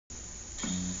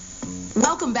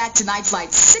Welcome back to Night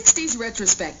Flight's 60s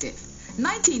Retrospective.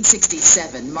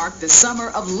 1967 marked the summer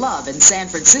of love in San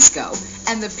Francisco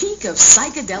and the peak of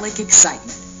psychedelic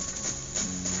excitement.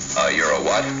 You're a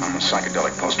what? I'm a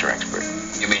psychedelic poster expert.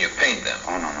 You mean you paint them?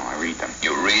 Oh, no, I read them.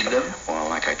 You read them? Well,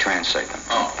 like I translate them.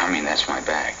 Oh. I mean, that's my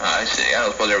bag. I see. I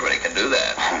don't suppose everybody can do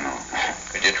that. Oh, no.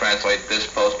 Could you translate this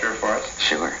poster for us?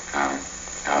 Sure.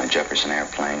 Jefferson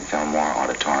Airplane, Fillmore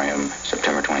Auditorium,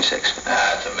 September 26th.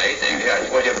 That's amazing. Yeah, I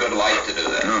suppose you have good light to do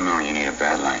that. No, you need a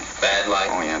bad light. Bad light?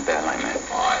 Oh, yeah, bad light, man.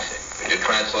 Oh, I see. Could you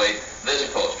translate this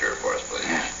poster for us, please?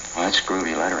 Yeah. Well, that's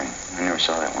groovy lettering. I never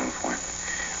saw that one before.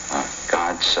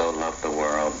 God so loved the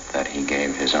world that he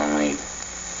gave his only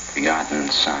begotten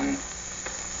son.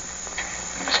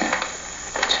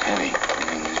 It's heavy.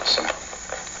 I mean, it's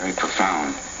very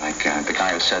profound. Like the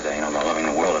guy who said that, about loving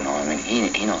the world and all. I mean,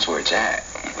 he knows where it's at.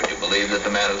 Would you believe that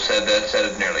the man who said that said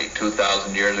it nearly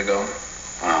 2,000 years ago?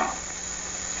 Wow.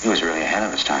 He was really ahead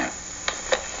of his time.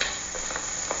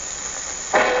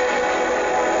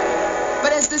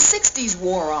 But as the 60s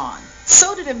wore on,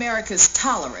 so did America's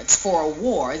tolerance for a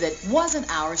war that wasn't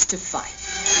ours to fight.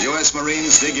 U.S.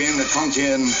 Marines dig in at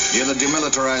Tonkin near the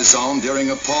demilitarized zone during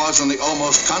a pause in the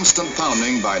almost constant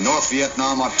pounding by North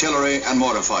Vietnam artillery and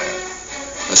mortar fire.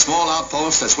 The small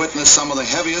outpost has witnessed some of the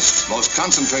heaviest, most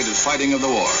concentrated fighting of the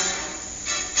war.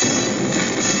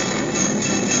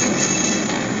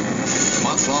 The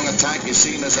month-long attack is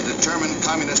seen as a determined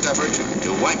communist effort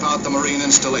to wipe out the Marine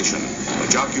installation,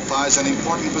 which occupies an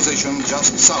important position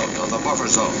just south of the buffer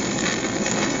zone.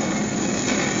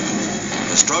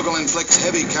 The struggle inflicts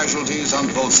heavy casualties on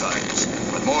both sides,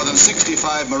 with more than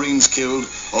 65 Marines killed,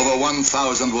 over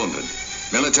 1,000 wounded.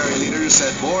 Military leaders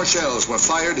said more shells were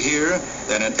fired here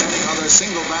than in any other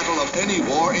single battle of any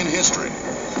war in history.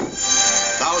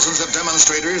 Thousands of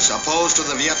demonstrators opposed to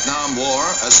the Vietnam War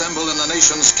assembled in the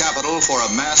nation's capital for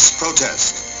a mass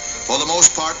protest. For the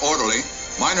most part orderly,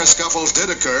 minor scuffles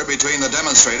did occur between the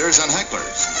demonstrators and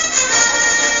hecklers.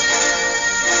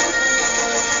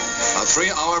 A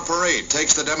 3-hour parade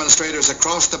takes the demonstrators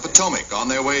across the Potomac on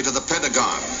their way to the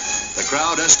Pentagon. The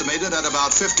crowd, estimated at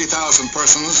about 50,000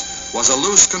 persons, was a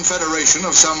loose confederation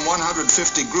of some 150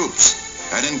 groups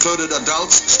and included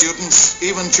adults, students,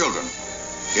 even children.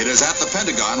 It is at the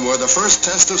Pentagon where the first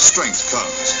test of strength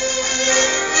comes.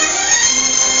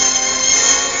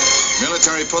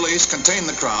 Military police contain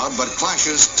the crowd, but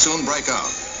clashes soon break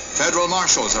out. Federal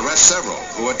marshals arrest several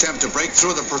who attempt to break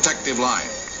through the protective line.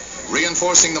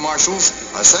 Reinforcing the marshals,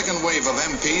 a second wave of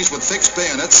MPs with fixed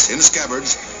bayonets in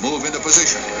scabbards move into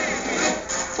position.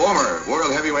 Former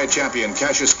world heavyweight champion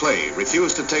Cassius Clay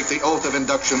refused to take the oath of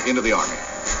induction into the Army.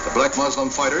 The black Muslim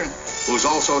fighter, who's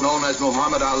also known as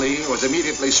Muhammad Ali, was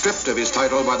immediately stripped of his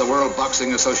title by the World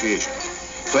Boxing Association.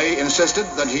 Clay insisted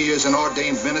that he is an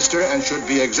ordained minister and should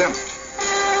be exempt.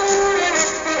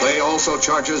 Clay also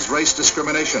charges race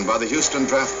discrimination by the Houston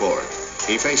Draft Board.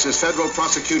 He faces federal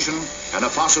prosecution and a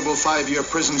possible 5-year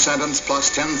prison sentence plus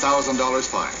 $10,000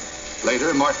 fine.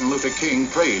 Later, Martin Luther King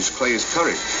praised Clay's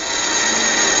courage.